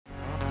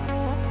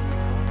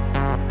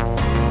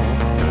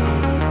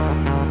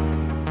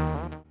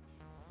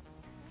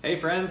Hey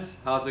friends,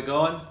 how's it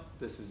going?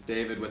 This is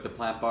David with the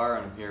Plant Bar,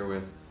 and I'm here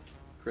with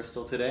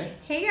Krystal today.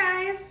 Hey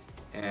guys!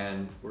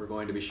 And we're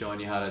going to be showing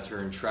you how to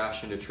turn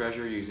trash into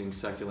treasure using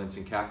succulents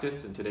and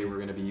cactus. And today we're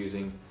going to be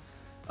using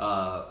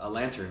a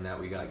lantern that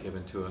we got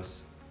given to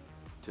us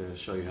to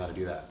show you how to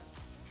do that.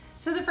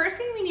 So the first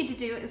thing we need to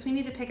do is we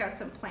need to pick out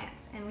some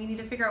plants, and we need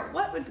to figure out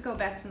what would go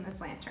best in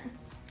this lantern.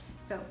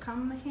 So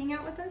come hang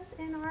out with us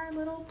in our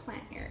little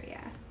plant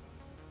area.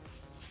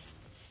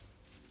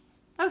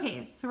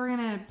 Okay, so we're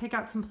gonna pick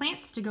out some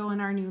plants to go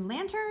in our new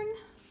lantern,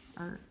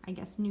 or I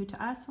guess new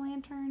to us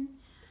lantern,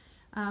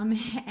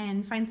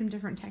 and find some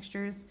different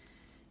textures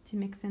to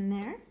mix in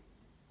there.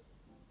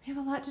 We have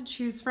a lot to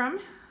choose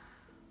from.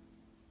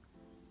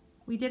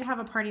 We did have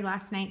a party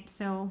last night,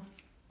 so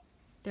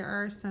there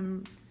are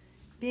some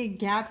big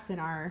gaps in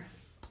our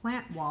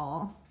plant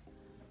wall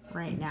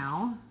right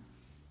now.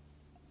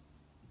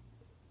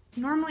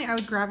 Normally I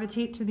would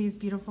gravitate to these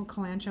beautiful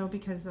kalanchoe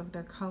because of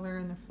their color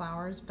and the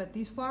flowers, but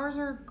these flowers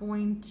are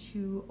going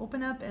to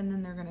open up and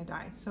then they're going to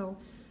die. So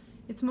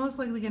it's most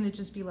likely going to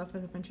just be left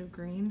with a bunch of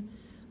green.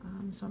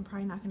 So I'm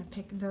probably not going to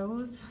pick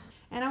those.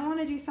 And I want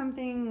to do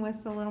something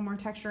with a little more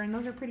texture, and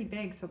those are pretty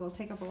big, so they'll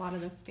take up a lot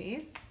of the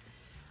space.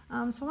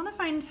 So I want to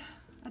find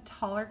a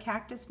taller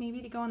cactus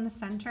maybe to go in the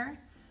center.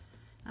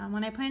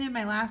 When I planted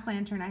my last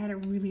lantern, I had a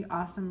really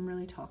awesome,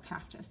 really tall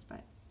cactus,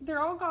 but they're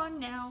all gone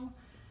now.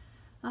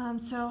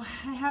 So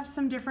I have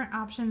some different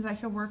options I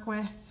could work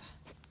with.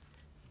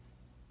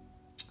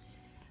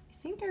 I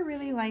think I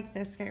really like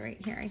this guy right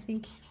here. I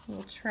think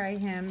we'll try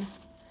him,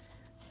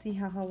 see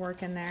how he'll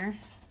work in there,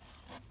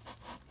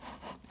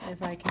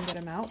 if I can get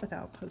him out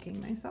without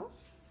poking myself.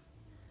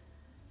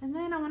 And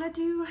then I want to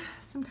do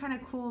some kind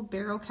of cool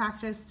barrel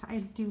cactus.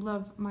 I do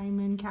love my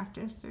moon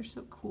cactus. They're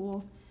so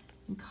cool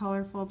and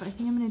colorful, but I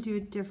think I'm going to do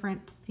a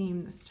different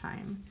theme this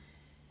time.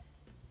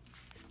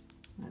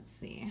 Let's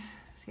see.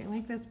 See, I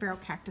like this barrel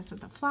cactus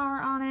with a flower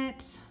on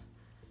it.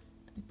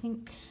 I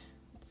think,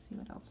 let's see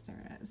what else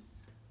there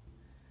is.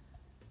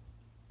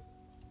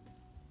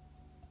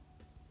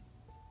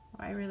 Oh,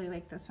 I really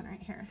like this one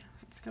right here.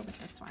 Let's go with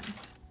this one.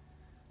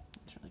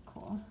 It's really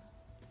cool.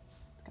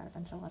 It's got a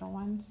bunch of little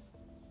ones.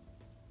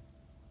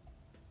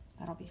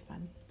 That'll be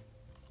fun.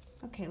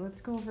 Okay,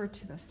 let's go over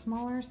to the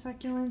smaller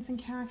succulents and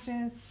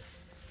cactus.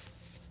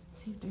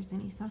 See if there's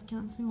any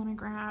succulents we want to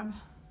grab.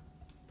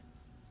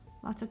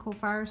 Lots of cool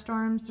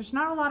firestorms. There's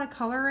not a lot of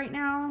color right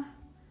now.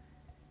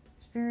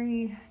 It's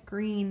very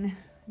green.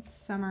 It's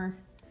summer,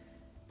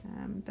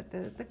 but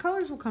the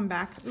colors will come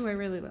back. Ooh, I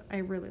really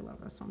love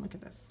this one. Look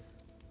at this.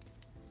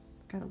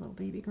 It's got a little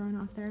baby growing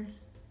off there.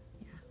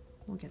 Yeah,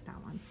 we'll get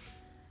that one.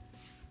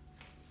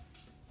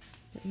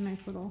 Get a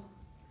nice little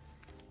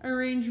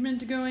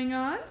arrangement going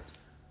on.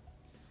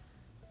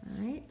 All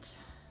right.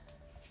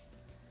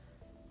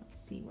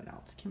 Let's see, what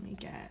else can we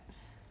get?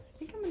 I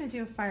think I'm gonna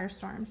do a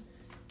firestorm.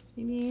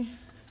 Maybe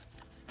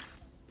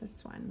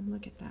this one.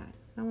 Look at that.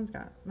 That one's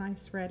got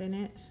nice red in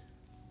it.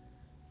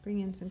 Bring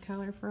in some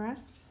color for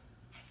us.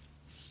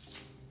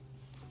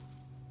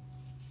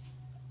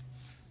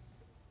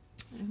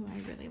 Oh,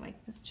 I really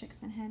like this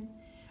chick's and hen.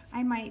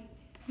 I'm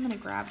gonna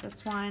grab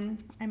this one.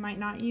 I might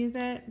not use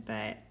it,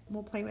 but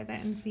we'll play with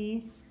it and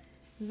see.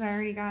 Because I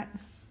already got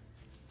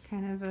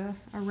kind of a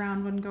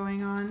round one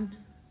going on.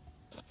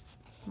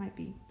 Might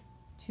be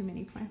too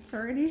many plants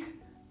already.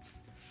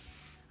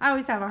 I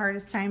always have a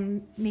hardest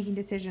time making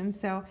decisions,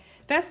 so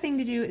best thing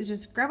to do is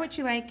just grab what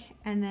you like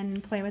and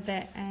then play with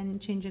it and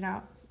change it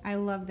out. I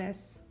love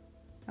this.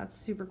 That's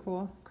super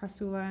cool.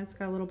 Crassula, it's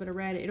got a little bit of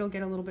red. It'll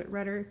get a little bit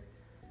redder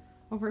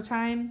over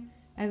time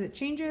as it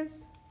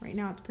changes. Right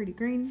now it's pretty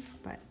green,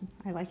 but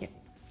I like it.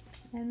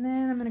 And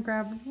then I'm gonna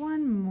grab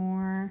one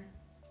more,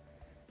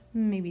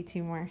 maybe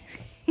two more.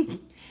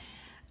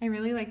 I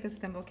really like this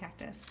thimble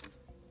cactus.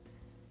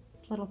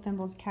 This little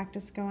thimble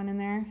cactus going in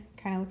there.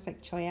 Kind of looks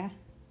like cholla.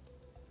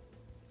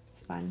 It's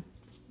fun.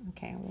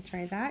 Okay, we'll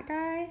try that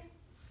guy.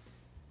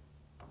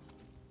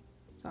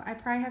 So I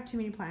probably have too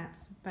many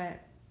plants, but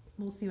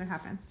we'll see what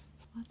happens.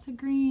 Lots of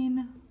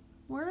green.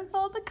 Where's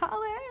all the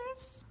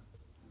colors?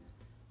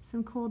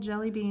 Some cool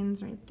jelly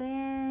beans right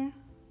there.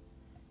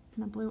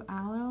 And a blue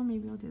aloe.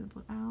 Maybe we'll do the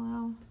blue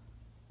aloe.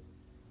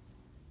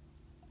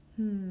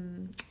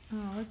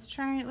 Oh, let's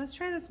try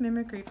this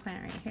mimicry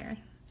plant right here.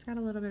 It's got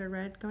a little bit of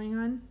red going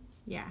on.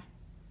 Yeah,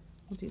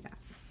 we'll do that.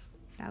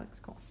 That looks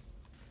cool.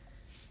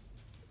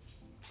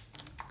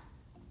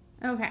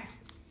 Okay,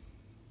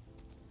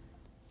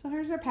 so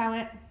here's our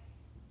palette.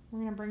 We're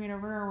gonna bring it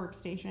over to our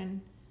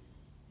workstation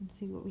and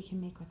see what we can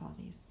make with all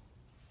these.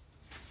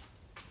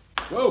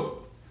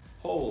 Whoa,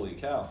 holy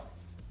cow.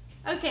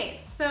 Okay,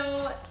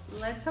 so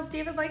let's hope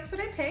David likes what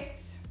I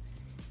picked.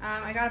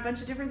 I got a bunch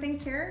of different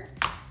things here,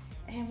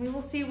 and we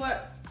will see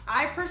what,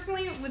 I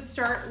personally would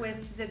start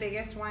with the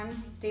biggest one.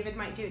 David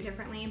might do it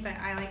differently, but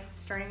I like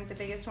starting with the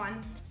biggest one.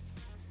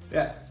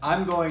 Yeah,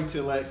 I'm going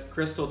to let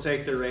Krystal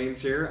take the reins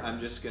here.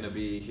 I'm just going to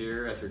be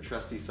here as her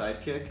trusty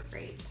sidekick.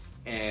 Great.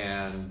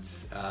 And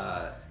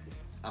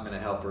I'm going to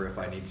help her if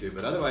I need to,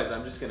 but otherwise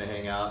I'm just going to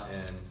hang out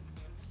and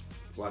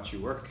watch you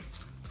work.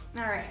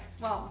 All right,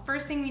 well,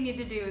 first thing we need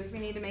to do is we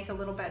need to make a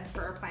little bed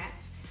for our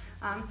plants.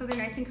 So they're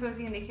nice and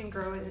cozy and they can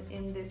grow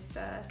in this,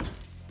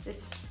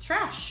 this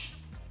trash,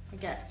 I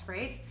guess,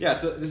 right? Yeah,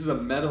 this is a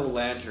metal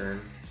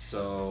lantern,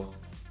 so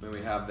when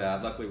we have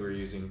that, luckily we're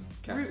using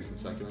cactus and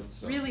succulents.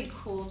 So. Really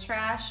cool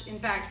trash. In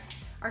fact,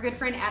 our good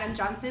friend Adam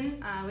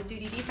Johnson with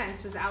Duty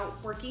Defense was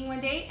out working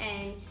one day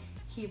and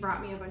he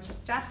brought me a bunch of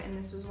stuff, and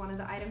this was one of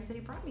the items that he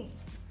brought me.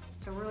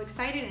 So we're really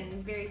excited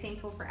and very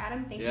thankful for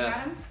Adam. Thank you,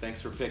 Adam. Thanks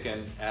for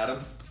picking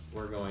Adam.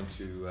 We're going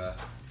to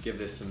give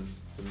this some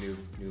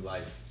new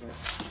life.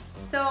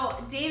 So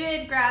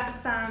David grabbed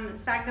some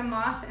sphagnum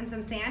moss and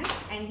some sand,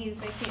 and he's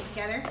mixing it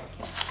together.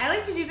 I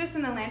like to do this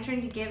in the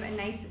lantern to give a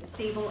nice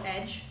stable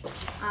edge.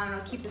 It'll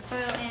keep the soil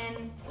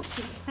in,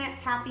 keep the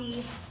plants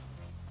happy.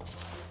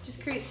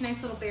 Just creates a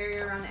nice little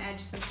barrier around the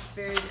edge since it's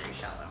very, very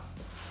shallow.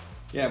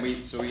 Yeah,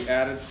 so we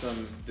added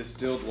some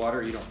distilled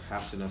water. You don't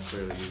have to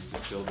necessarily use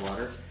distilled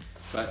water,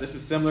 but this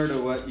is similar to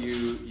what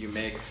you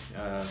make.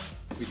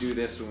 We do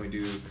this when we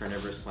do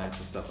carnivorous plants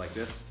and stuff like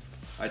this.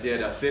 I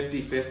did a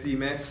 50-50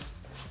 mix,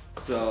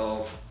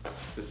 so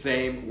the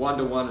same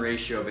 1-to-1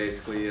 ratio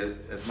basically,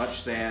 as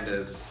much sand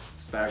as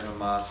sphagnum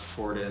moss,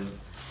 poured in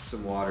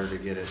some water to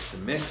get it to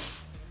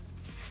mix.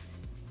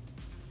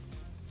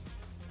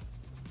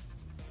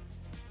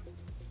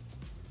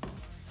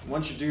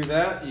 Once you do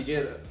that, you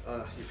get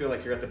you feel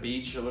like you're at the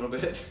beach a little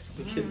bit.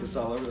 You get this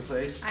all over the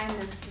place. I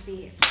miss the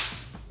beach.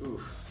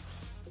 Ooh.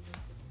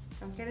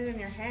 Don't get it in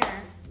your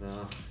hair.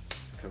 No,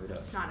 it's covered up.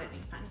 It's not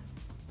any fun.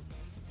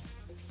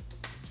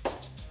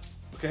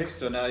 Okay,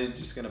 so now you're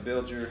just gonna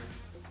build your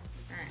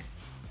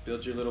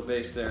little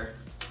base there.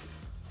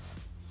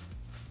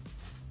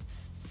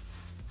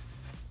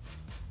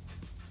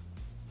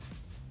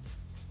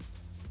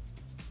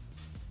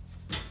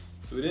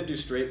 So we didn't do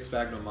straight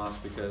sphagnum moss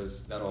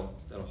because that'll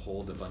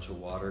hold a bunch of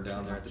water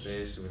down there at the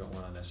base, so we don't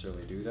want to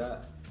necessarily do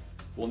that.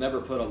 We'll never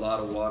put a lot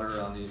of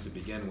water on these to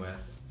begin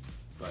with,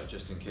 but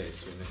just in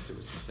case, we mixed it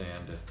with some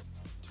sand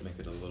to make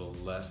it a little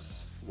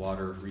less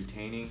water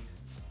retaining.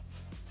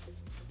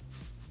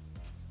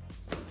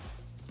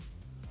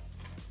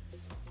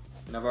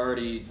 And I've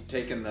already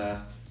taken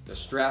the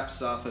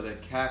straps off of the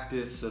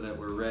cactus so that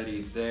we're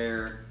ready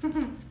there.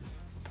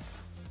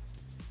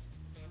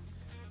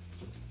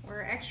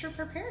 We're extra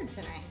prepared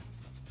tonight.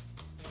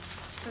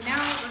 So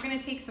now we're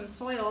gonna take some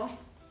soil.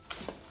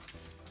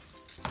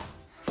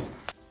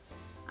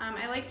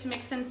 I like to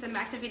mix in some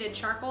activated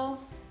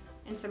charcoal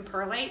and some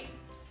perlite.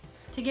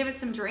 To give it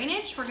some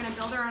drainage, we're gonna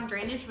build our own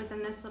drainage within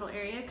this little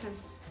area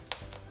because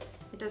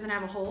it doesn't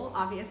have a hole,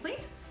 obviously.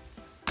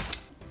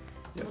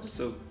 Yep,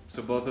 so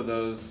both of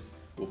those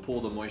will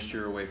pull the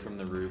moisture away from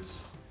the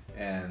roots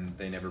and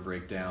they never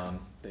break down.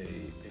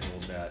 They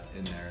hold that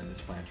in there in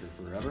this planter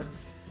forever.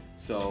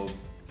 So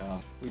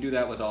we do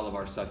that with all of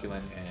our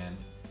succulent and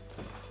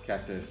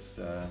cactus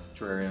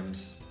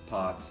terrariums,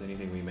 pots,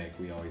 anything we make,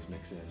 we always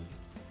mix in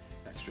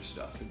extra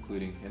stuff,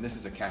 including, and this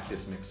is a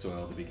cactus mixed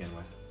soil to begin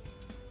with.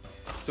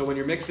 So when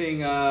you're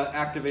mixing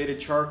activated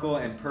charcoal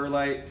and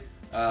perlite,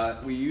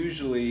 we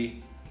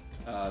usually,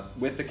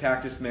 with the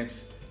cactus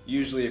mix,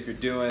 usually if you're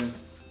doing,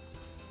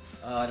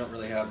 I don't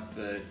really have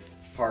the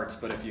parts,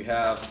 but if you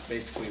have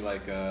basically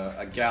like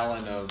a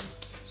gallon of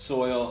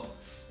soil,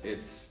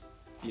 it's,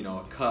 you know,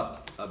 a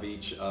cup of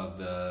each of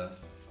the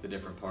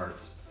different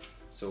parts.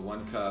 So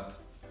 1 cup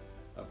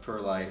of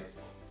perlite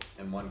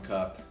and 1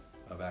 cup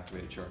of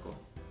activated charcoal.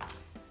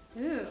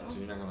 Ooh. So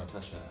you're not gonna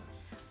touch that.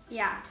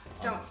 Yeah,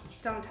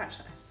 don't touch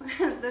this.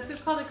 This is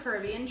called a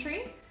Caribbean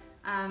tree.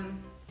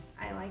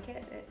 I like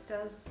it. It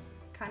does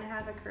kind of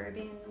have a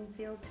Caribbean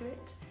feel to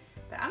it.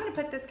 But I'm gonna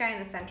put this guy in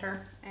the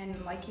center,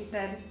 and like you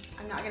said,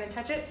 I'm not gonna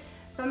touch it.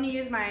 So I'm gonna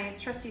use my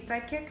trusty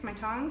sidekick, my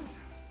tongs.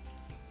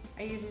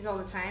 I use these all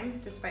the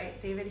time, despite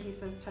David, he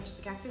says touch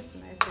the cactus,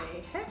 and I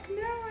say, heck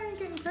no, I ain't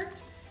getting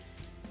pricked.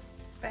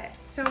 But,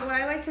 so what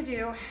I like to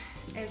do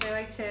is I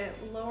like to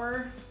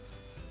lower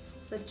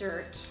the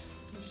dirt.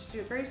 You just do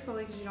it very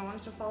slowly because you don't want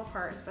it to fall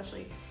apart,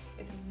 especially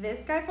if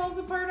this guy falls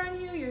apart on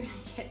you, you're gonna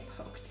get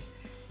poked.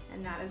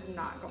 And that is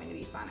not going to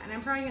be fun. And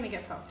I'm probably gonna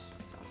get poked,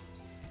 so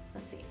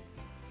let's see.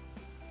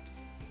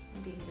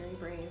 I'm being very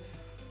brave.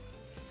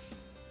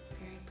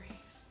 Very brave.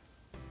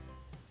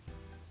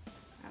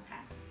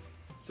 Okay.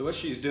 So what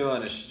she's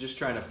doing is she's just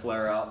trying to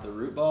flare out the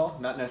root ball,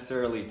 not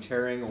necessarily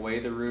tearing away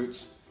the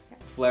roots,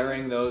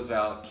 flaring those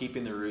out,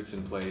 keeping the roots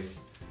in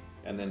place,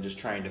 and then just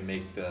trying to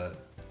make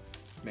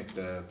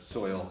the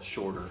soil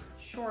shorter.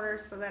 Shorter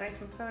so that I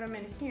can put them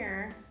in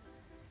here.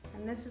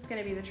 And this is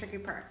gonna be the tricky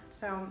part.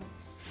 So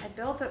I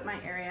built up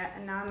my area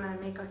and now I'm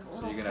gonna make like a little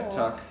hole. So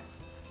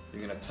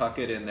you're gonna tuck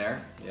it in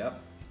there. Yep.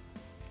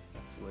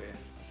 That's the way,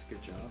 that's a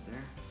good job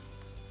there.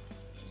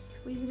 Just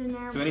squeeze it in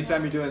there. So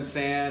anytime you're doing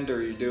sand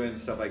or you're doing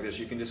stuff like this,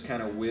 you can just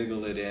kind of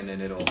wiggle it in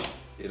and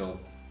it'll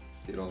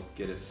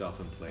get itself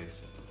in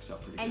place. It works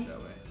out pretty good that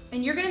way.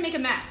 And you're gonna make a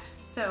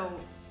mess. So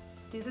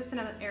do this in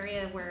an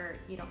area where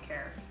you don't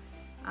care.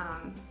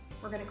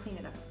 We're gonna clean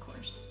it up, of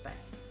course, but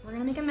we're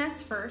gonna make a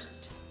mess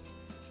first.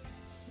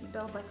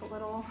 Build like a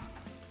little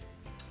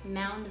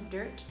mound of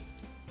dirt.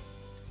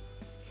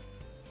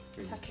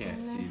 You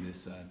can't see this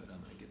side, but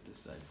I'm gonna get this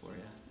side for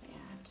you. Yeah,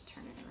 I have to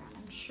turn it around,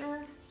 I'm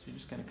sure. So you're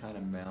just gonna kind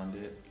of mound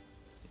it.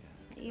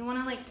 Yeah. You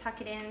wanna like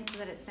tuck it in so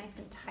that it's nice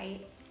and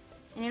tight.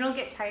 And it'll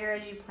get tighter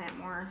as you plant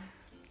more.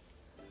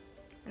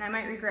 And I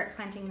might regret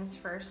planting this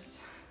first.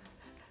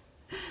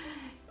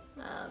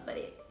 But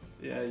it...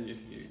 Yeah,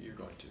 you're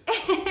going to.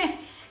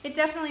 It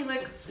definitely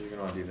looks... So you're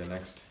gonna wanna do the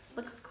next.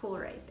 Looks cool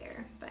right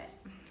there, but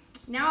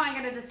now I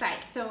gotta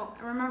decide. So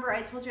remember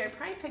I told you I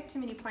probably picked too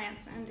many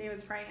plants and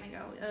David's probably gonna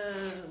go,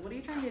 what are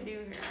you trying to do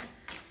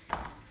here?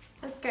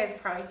 This guy's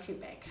probably too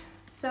big.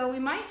 So we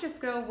might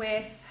just go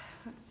with,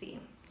 let's see.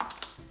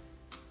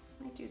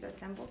 Might do the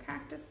thimble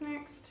cactus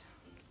next.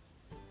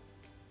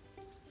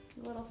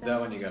 Little So that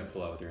one you gotta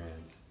pull out with your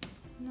hands.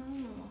 No.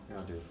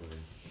 I'll do it for you.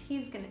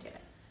 He's gonna do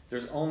it.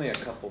 There's only a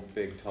couple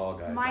big tall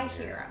guys My in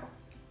here. hero.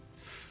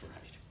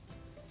 Right.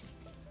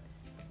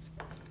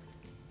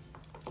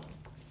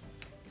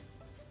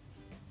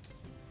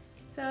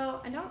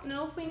 So I don't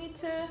know if we need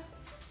to,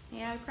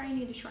 yeah, I probably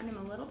need to shorten him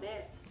a little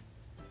bit.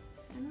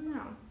 I don't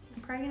know.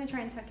 I'm probably gonna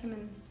try and tuck him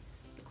in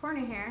the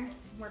corner here,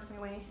 work my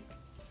way.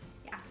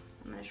 Yeah,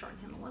 I'm gonna shorten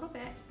him a little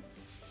bit.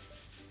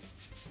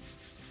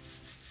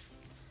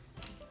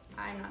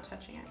 I'm not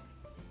touching it.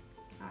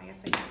 Oh, I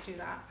guess I can't do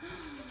that.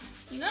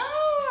 No,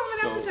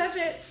 I'm gonna have to touch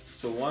it.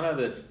 So one of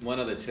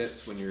the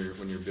tips when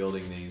you're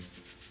building these,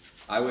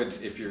 I would,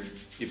 if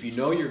you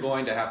know you're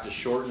going to have to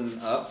shorten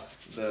up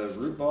the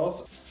root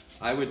balls,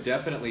 I would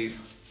definitely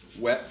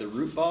wet the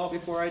root ball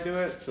before I do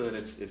it, so that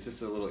it's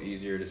just a little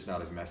easier. It's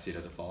not as messy. It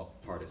doesn't fall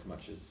apart as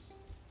much as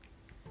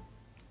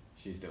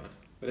she's doing.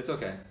 But it's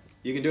okay.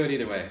 You can do it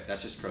either way.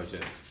 That's just pro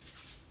tip.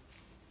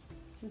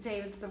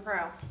 David's the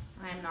pro.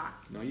 I am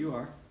not. No, you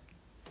are.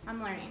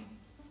 I'm learning.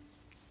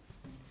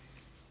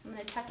 I'm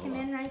gonna tuck him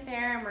in right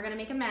there, and we're gonna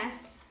make a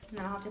mess, and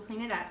then I'll have to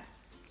clean it up.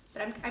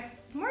 But I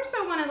more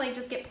so want to like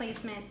just get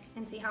placement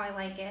and see how I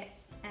like it,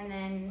 and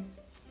then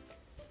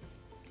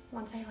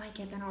once I like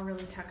it, then I'll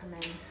really tuck him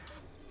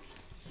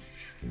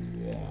in.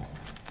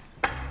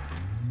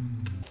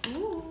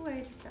 Ooh,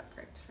 I just got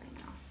pricked right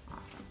now.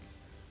 Awesome.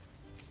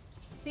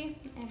 See,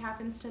 it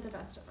happens to the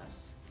best of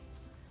us.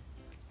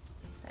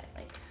 But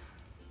like,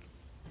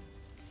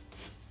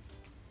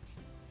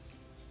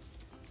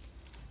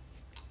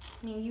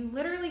 I mean, you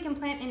literally can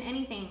plant in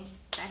anything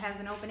that has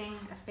an opening,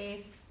 a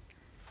space,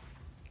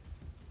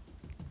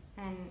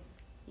 and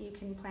you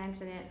can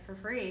plant in it for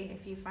free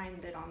if you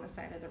find it on the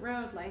side of the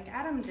road like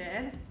Adam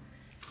did.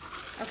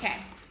 Okay,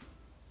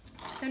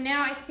 so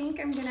now I think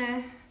I'm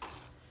gonna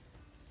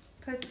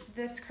put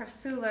this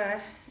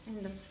crassula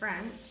in the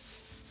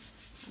front.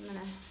 I'm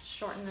gonna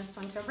shorten this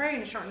one too. I'm probably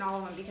gonna shorten all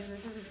of them because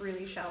this is a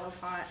really shallow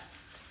pot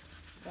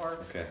or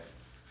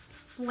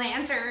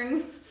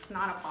lantern. It's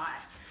not a pot.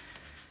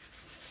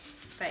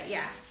 But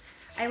yeah,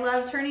 I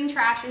love turning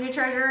trash into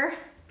treasure,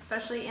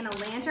 especially in a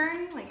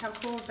lantern. Like, how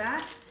cool is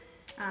that?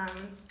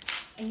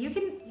 And you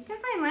can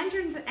find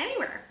lanterns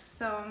anywhere.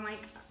 So I'm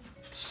like,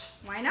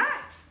 why not?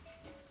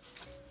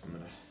 All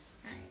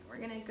right, we're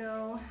gonna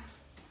go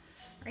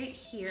right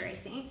here, I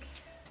think.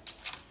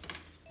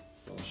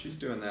 So while she's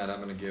doing that, I'm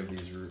gonna give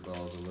these root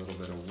balls a little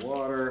bit of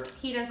water.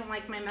 He doesn't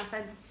like my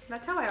methods.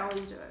 That's how I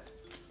always do it.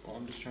 Well,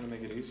 I'm just trying to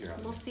make it easier on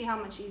you. We'll see how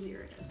much easier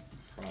it is.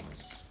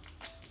 Promise.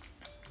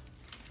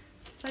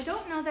 So I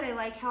don't know that I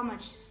like how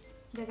much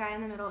the guy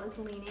in the middle is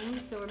leaning,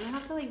 so we're gonna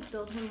have to like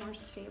build him more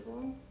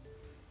stable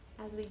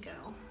as we go.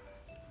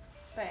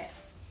 But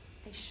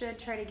I should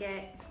try to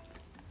get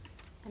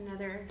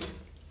another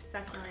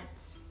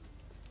succulent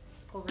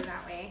over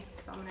that way.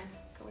 So I'm gonna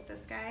go with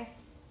this guy.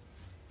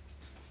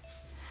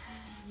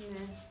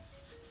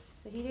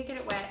 So he did get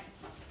it wet.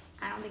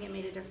 I don't think it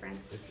made a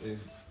difference. It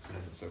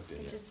hasn't soaked in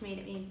yet. It just made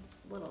it a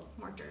little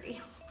more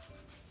dirty.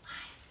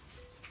 Lies.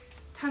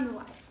 Tons of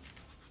lies.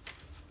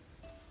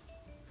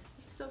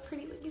 It's so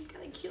pretty. Look, he's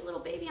got a cute little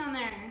baby on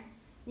there.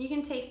 You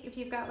can take, if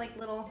you've got like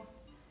little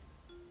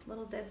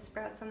dead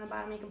sprouts on the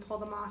bottom, you can pull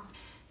them off.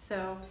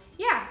 So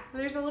yeah,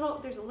 there's a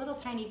little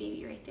tiny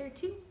baby right there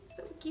too.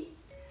 So cute.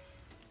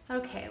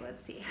 Okay,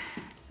 let's see.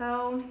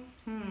 So,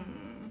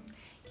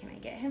 can I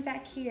get him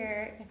back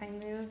here if I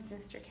move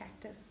Mr.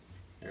 Cactus?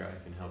 Here,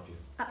 I can help you.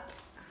 Up.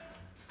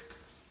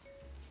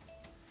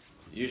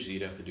 Usually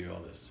you'd have to do all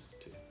this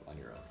too on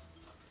your own.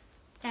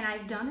 And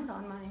I've done it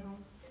on my own.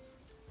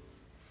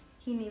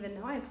 He didn't even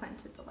know I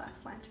planted the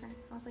last lantern.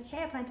 I was like,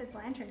 hey, I planted the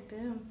lantern,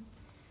 boom.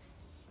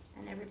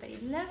 And everybody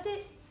loved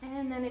it,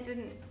 and then it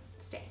didn't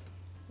stay.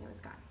 It was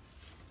gone.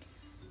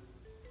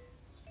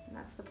 And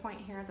that's the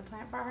point here at the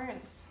plant bar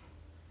is,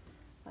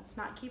 let's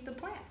not keep the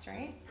plants,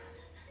 right?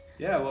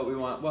 Yeah, what we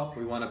want,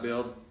 we want to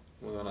build,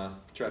 we want to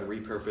try to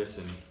repurpose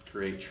and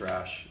create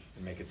trash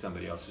and make it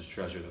somebody else's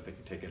treasure that they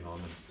can take it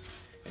home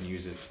and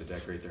use it to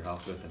decorate their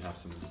house with and have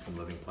some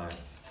living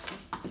plants.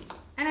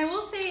 And I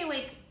will say,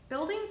 like,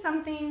 building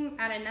something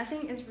out of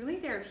nothing is really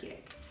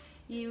therapeutic.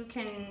 You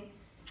can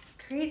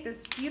create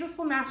this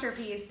beautiful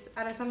masterpiece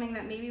out of something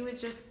that maybe was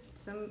just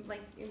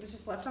it was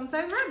just left on the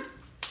side of the road.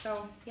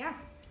 So yeah,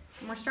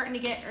 and we're starting to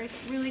get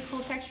really cool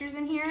textures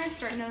in here. It's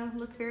starting to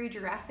look very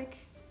Jurassic.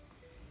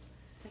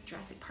 It's like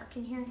Jurassic Park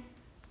in here.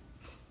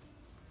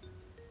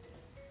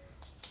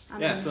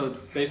 Yeah, so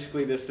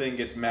basically this thing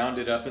gets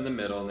mounded up in the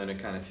middle and then it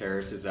kind of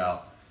terraces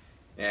out.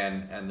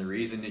 And the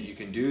reason that you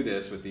can do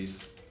this with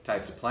these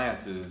types of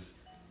plants is,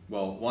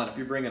 well, one, if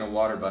you're bringing a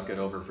water bucket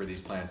over for these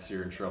plants,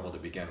 you're in trouble to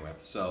begin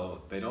with.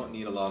 So they don't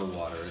need a lot of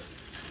water. It's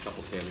a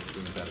couple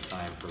tablespoons at a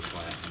time per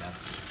plant, and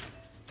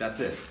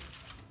that's it.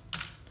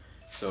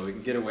 So we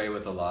can get away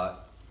with a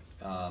lot.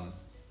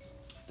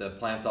 The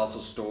plants also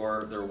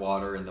store their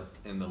water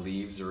in the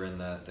leaves or in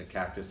the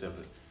cactus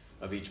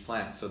of each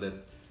plant, so that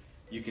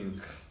you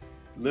can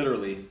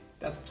literally,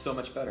 that's so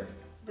much better.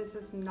 This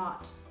is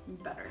not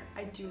better.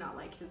 I do not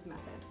like his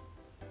method.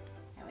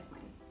 I like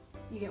mine.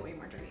 You get way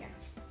more dirty.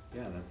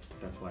 Yeah, that's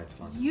why it's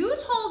fun. You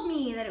told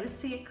me that it was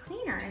to get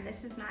cleaner.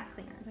 This is not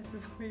cleaner. This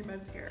is way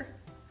messier.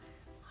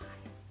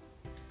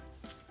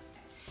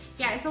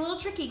 Yeah, it's a little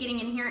tricky getting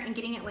in here and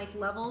getting it like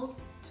level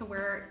to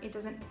where it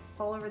doesn't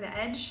fall over the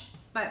edge.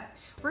 But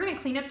we're gonna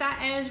clean up that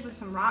edge with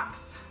some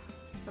rocks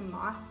and some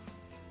moss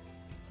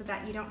so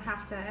that you don't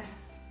have to,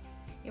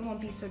 it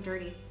won't be so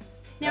dirty.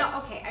 Now,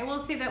 okay, I will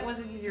say that was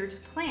easier to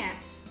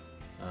plant,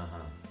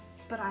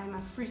 but I'm a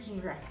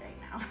freaking wreck right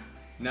now.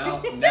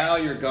 Now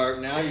you're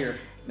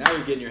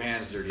getting your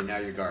hands dirty. Now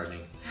you're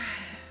gardening.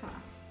 Well,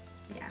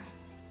 yeah.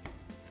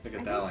 Look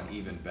at that one,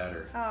 even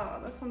better.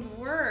 Oh, this one's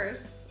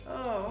worse.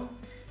 Oh.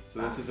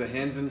 So this is a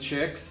hens and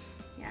chicks.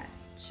 Yeah,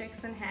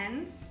 chicks and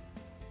hens.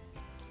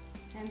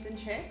 Hens and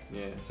chicks.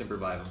 Yeah, Semper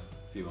Vivum,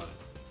 if you want.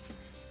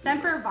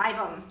 Semper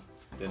Vivum.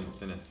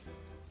 Then it's.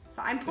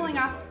 So I'm pulling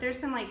off. There's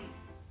some like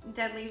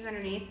dead leaves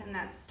underneath, and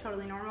that's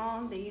totally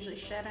normal. They usually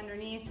shed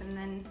underneath and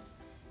then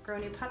grow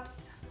new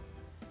pups.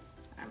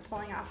 I'm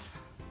pulling off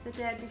the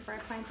dead before I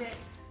plant it.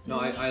 No,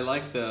 I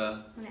like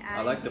the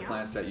plants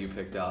plants that you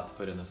picked out to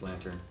put in this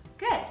lantern.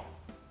 Good.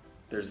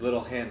 There's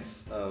little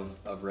hints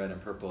of red and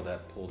purple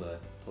that pull the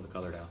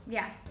color down.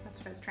 Yeah, that's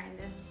what I was trying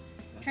to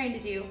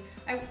do.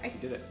 You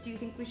did it. Do you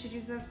think we should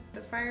use the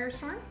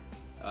firestorm?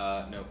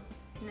 No.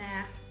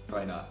 Nah.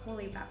 Probably not. We'll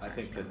leave that. I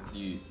think that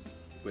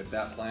with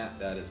that plant,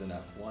 that is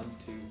enough. 1,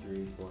 2,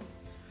 3, 4.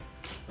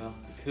 Well,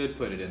 you could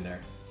put it in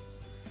there.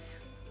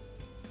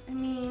 I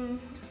mean.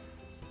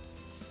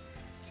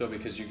 So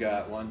because you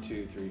got 1,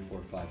 2, 3,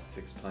 4, 5,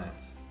 6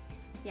 plants.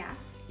 Yeah.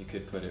 You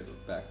could put it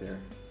back there.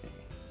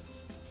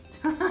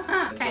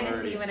 Kind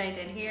of see what I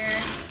did here.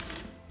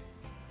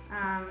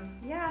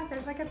 Yeah,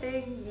 there's like a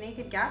big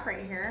naked gap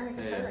right here. We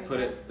can put it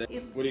right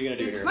there. What are you gonna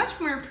do here? It's much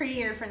more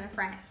prettier from the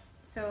front,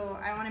 so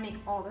I want to make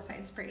all the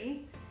sides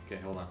pretty.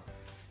 Okay, hold on.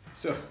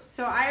 So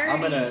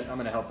I'm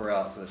gonna help her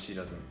out so that she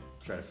doesn't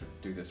try to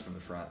do this from the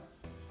front.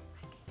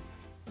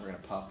 We're gonna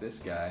pop this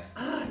guy.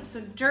 I'm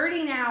so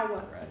dirty now.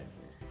 Right in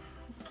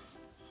here.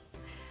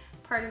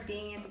 Part of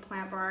being at the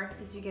plant bar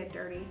is you get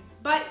dirty,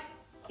 but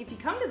if you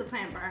come to the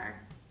plant bar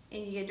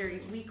and you get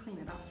dirty, we clean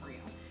it up for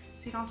you.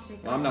 So you don't have to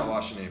take. Well, I'm not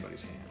washing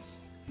anybody's hands.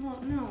 Well,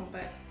 no,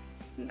 but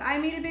I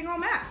made a big old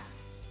mess.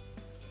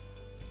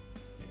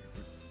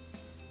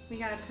 We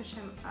gotta push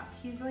him up.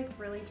 He's like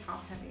really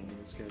top heavy.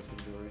 This guy's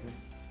gonna go right here.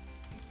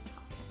 He's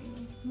top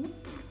heavy.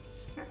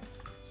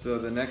 So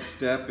the next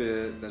step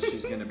that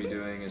she's gonna be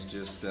doing is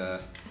just, oh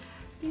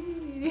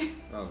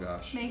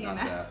gosh, not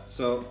that.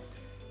 So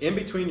in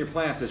between your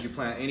plants, as you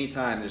plant any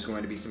time, there's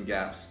going to be some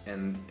gaps,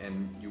 and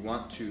you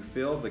want to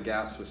fill the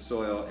gaps with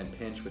soil and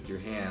pinch with your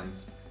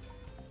hands.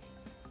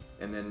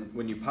 And then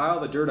when you pile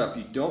the dirt up,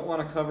 you don't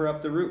want to cover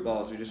up the root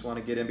balls, you just want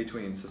to get in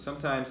between. So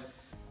sometimes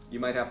you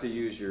might have to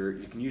use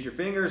you can use your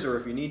fingers, or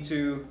if you need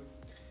to,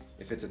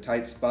 if it's a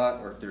tight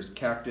spot, or if there's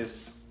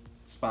cactus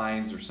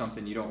spines or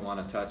something you don't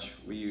want to touch,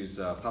 we use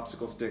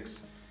popsicle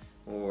sticks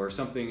or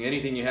something,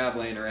 anything you have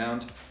laying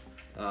around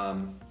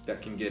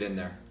that can get in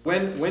there.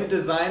 When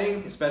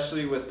designing,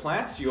 especially with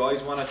plants, you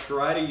always want to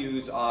try to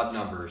use odd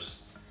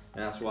numbers.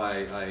 And that's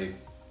why I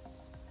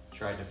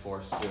tried to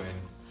force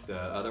doing the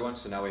other one.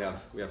 So now we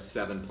have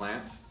 7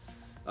 plants.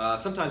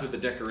 Sometimes with the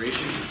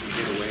decorations you can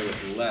get away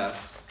with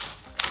less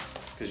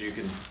because you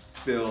can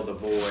fill the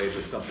void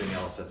with something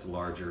else that's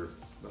larger,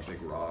 a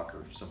big rock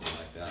or something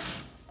like that.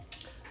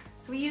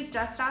 So we use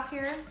dust off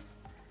here.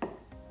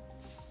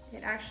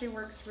 It actually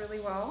works really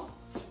well.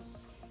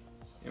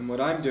 And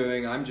what I'm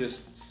doing, I'm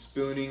just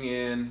spooning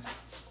in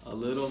a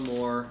little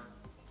more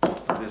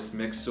of this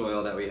mixed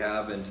soil that we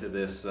have into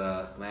this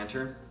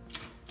lantern.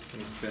 Let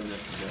me spin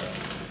this, spin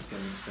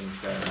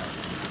this guy around so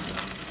you can get this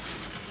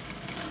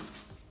one.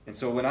 And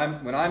so when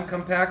I'm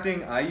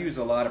compacting, I use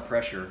a lot of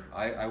pressure.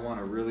 I want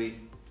to really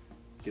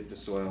get the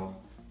soil.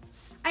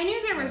 I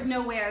knew there was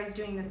no way I was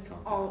doing this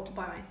all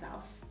by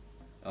myself.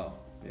 Oh,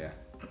 yeah.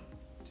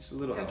 Just a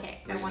little help. It's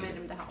okay. I wanted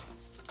him to help.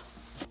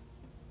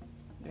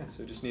 Yeah,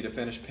 so just need to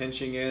finish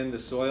pinching in the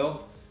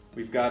soil.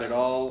 We've got it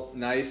all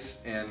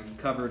nice and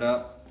covered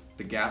up.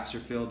 The gaps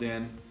are filled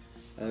in.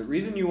 The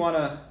reason you want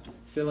to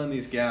fill in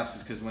these gaps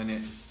is because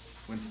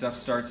when stuff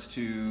starts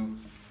to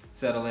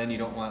settle in, you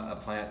don't want a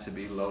plant to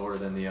be lower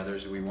than the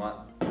others. We want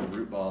the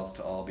root balls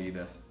to all be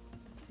the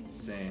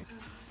same.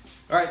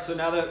 All right, so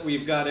now that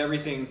we've got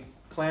everything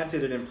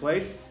planted and in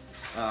place,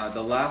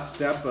 the last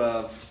step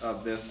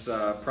of this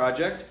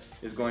project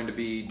is going to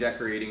be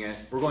decorating it.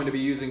 We're going to be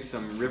using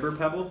some river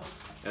pebble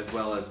as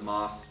well as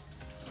moss.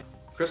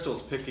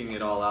 Krystal's picking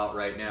it all out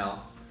right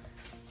now.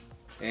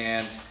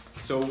 And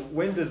so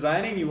when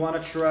designing, you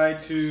want to try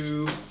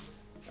to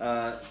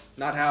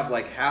not have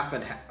like half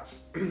and half.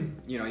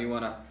 You know, you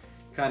want to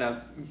kind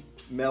of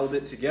meld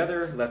it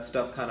together, let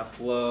stuff kind of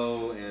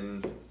flow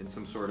in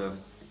some sort of,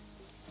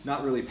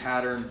 not really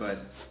pattern, but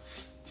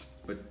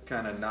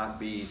kind of not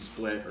be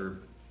split or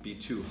be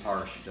too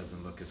harsh. It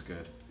doesn't look as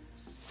good.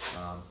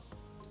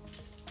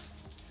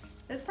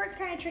 This part's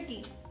kind of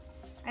tricky.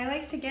 I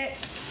like to get,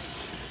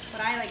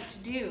 what I like to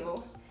do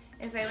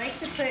is I like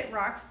to put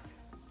rocks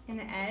in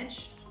the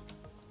edge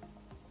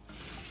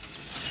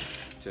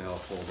To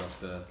help hold up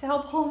the... to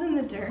help hold in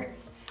the dirt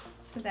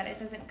so that it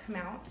doesn't come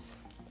out,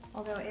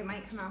 although it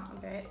might come out a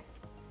bit.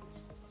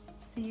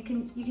 So you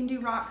can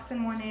do rocks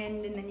in one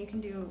end and then you can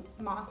do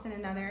moss in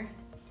another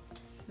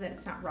so that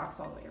it's not rocks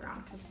all the way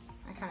around, because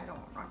I kind of don't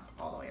want rocks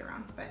all the way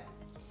around. But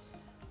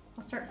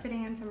I'll start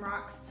fitting in some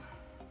rocks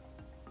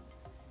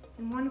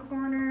in one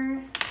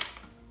corner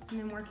and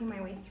then working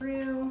my way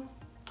through.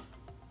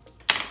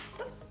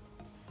 Oops.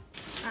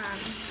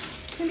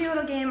 It's gonna be a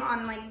little game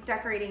on like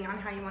decorating on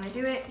how you want to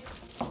do it.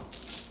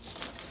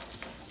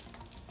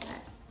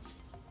 But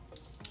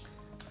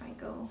I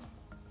go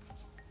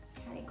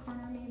catty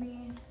corner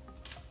maybe.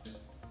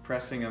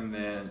 Pressing them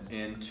then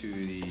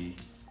into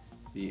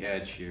the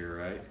edge here,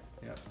 right?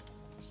 Yep.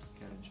 Just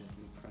kind of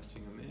gently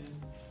pressing them in.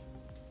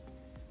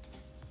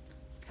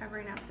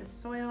 Covering up the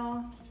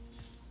soil.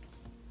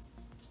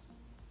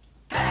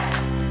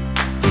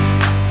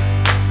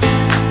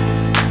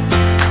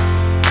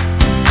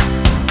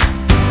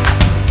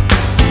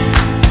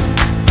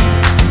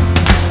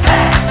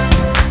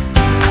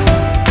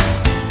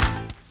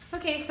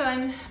 Okay, so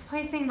I'm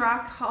placing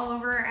rock all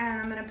over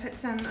and I'm gonna put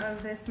some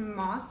of this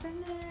moss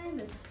in there,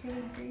 this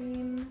pretty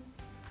green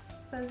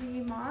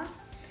fuzzy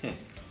moss.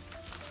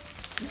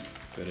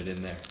 Put it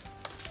in there.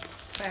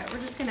 But we're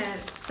just gonna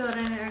fill it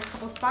in a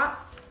couple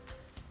spots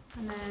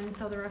and then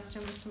fill the rest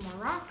in with some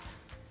more rock.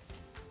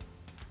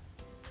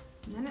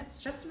 And then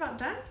it's just about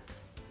done.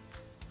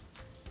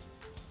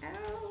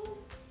 Ow,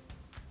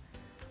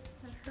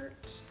 that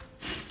hurt.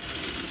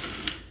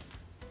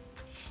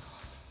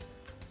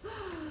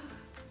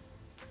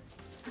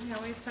 I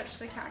always touch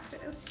the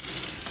cactus.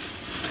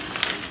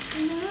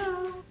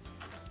 No.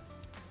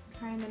 I'm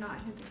trying to not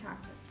hit the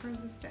cactus.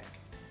 Where's the stick?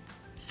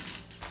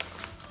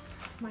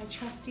 My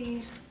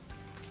trusty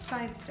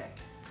side stick.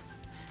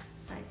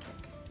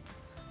 Sidekick.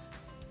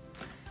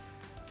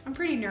 I'm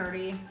pretty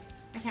nerdy.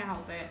 I can't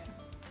help it.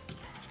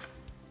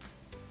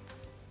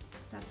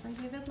 That's why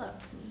David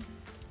loves me.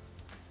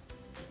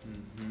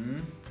 Mm-hmm.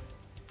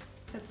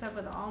 Puts up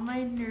with all my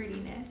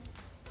nerdiness.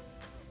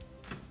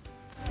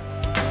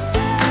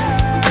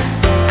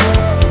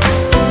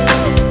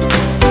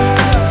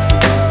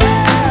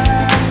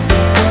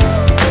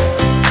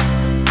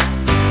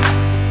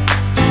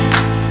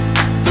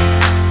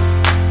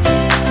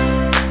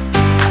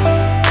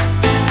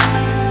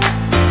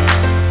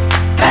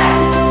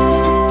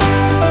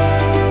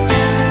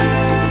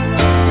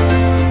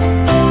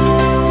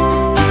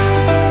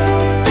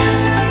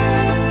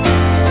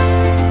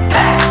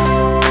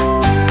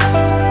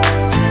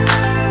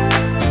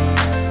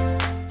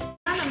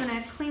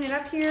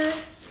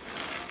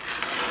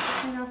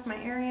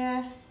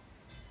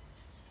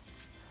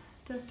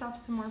 Dust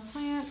off some more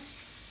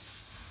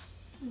plants.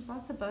 There's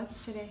lots of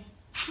bugs today.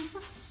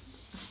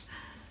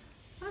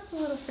 Lots of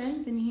little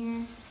friends in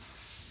here.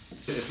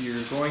 If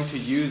you're going to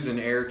use an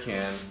air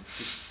can,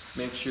 just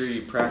make sure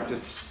you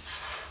practice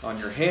on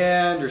your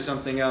hand or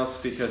something else,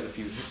 because if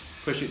you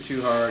push it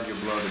too hard, you'll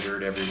blow the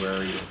dirt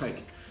everywhere. You'll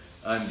like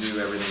undo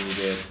everything you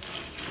did.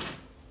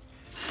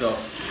 So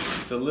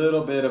it's a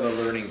little bit of a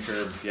learning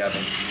curve if you haven't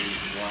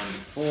used one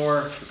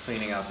before for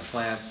cleaning out the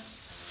plants.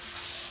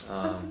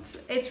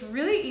 It's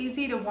really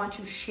easy to want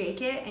to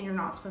shake it, and you're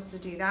not supposed to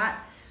do that.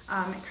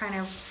 It kind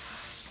of,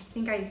 I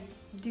think I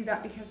do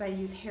that because I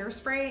use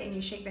hairspray and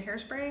you shake the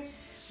hairspray.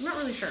 I'm not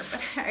really sure,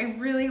 but I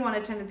really want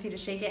a tendency to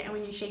shake it, and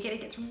when you shake it,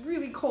 it gets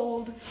really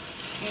cold,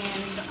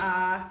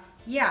 and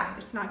yeah,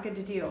 it's not good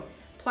to do.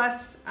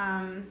 Plus,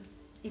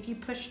 if you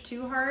push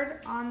too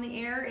hard on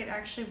the air, it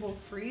actually will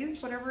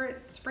freeze whatever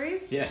it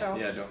sprays. Yeah, so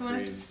yeah, don't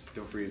freeze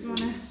the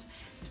leaves.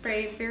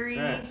 Spray very...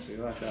 Alright, so we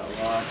let that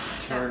lock,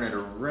 turn it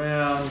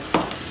around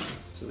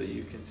so that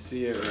you can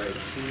see it right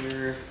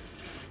here.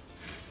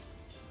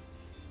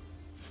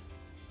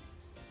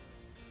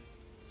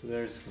 So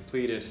there's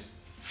completed.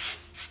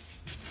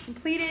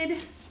 Completed,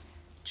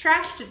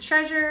 trash to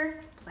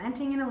treasure,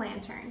 planting in a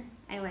lantern.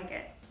 I like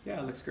it. Yeah,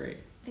 it looks great.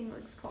 I think it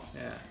looks cool.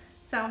 Yeah.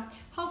 So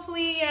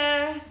hopefully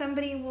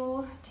somebody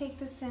will take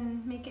this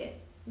and make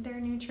it their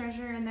new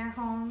treasure in their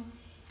home.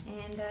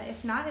 And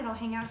if not, it'll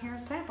hang out here at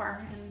the plant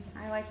bar, and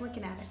I like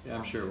looking at it. Yeah, so.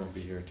 I'm sure it won't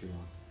be here too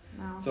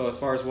long. No. So as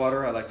far as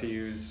water, I like to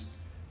use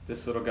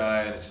this little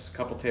guy, and it's just a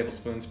couple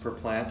tablespoons per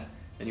plant.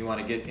 And you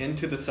want to get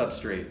into the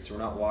substrate, so we're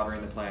not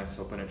watering the plants,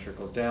 hoping it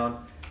trickles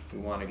down. we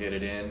want to get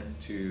it in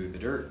to the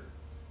dirt.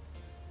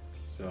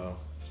 So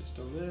just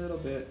a little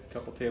bit, a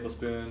couple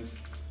tablespoons.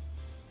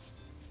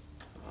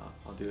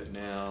 I'll do it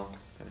now,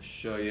 kind of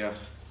show you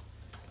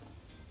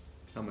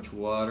how much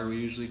water we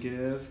usually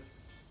give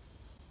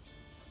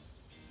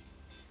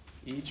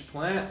each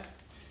plant.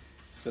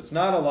 So it's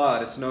not a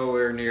lot, it's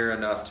nowhere near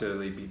enough to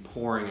really be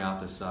pouring out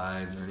the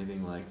sides or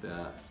anything like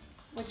that.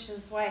 Which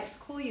is why it's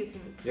cool, you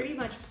can pretty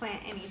much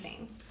plant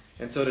anything.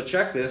 And so to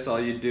check this, all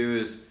you do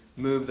is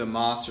move the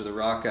moss or the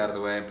rock out of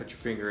the way and put your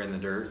finger in the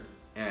dirt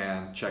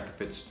and check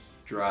if it's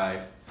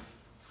dry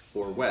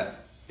or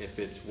wet. If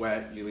it's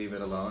wet, you leave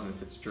it alone.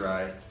 If it's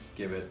dry,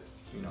 give it,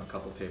 you know, a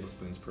couple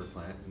tablespoons per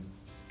plant.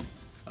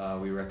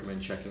 And, we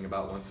recommend checking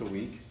about once a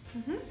week.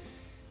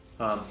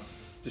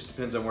 Just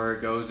depends on where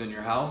it goes in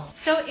your house.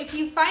 So if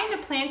you find a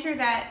planter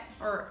that,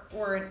 or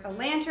a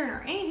lantern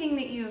or anything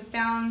that you have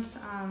found,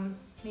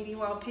 maybe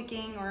while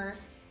picking or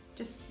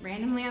just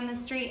randomly on the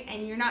street,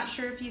 and you're not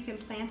sure if you can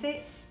plant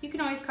it, you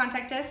can always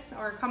contact us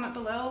or comment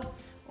below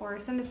or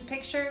send us a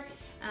picture.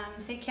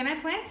 Say, can I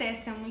plant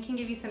this? And we can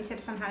give you some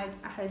tips on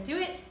how to do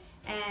it.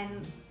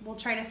 And we'll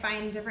try to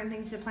find different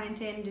things to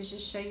plant in to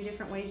just show you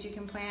different ways you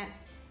can plant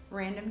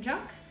random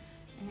junk.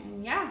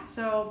 And yeah,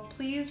 so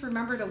please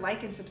remember to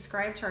like and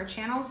subscribe to our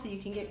channel so you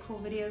can get cool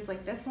videos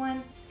like this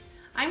one.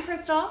 I'm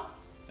Krystal.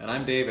 And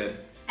I'm David.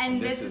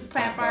 And this is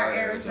Plant Bar,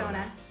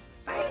 Arizona.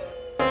 Bye.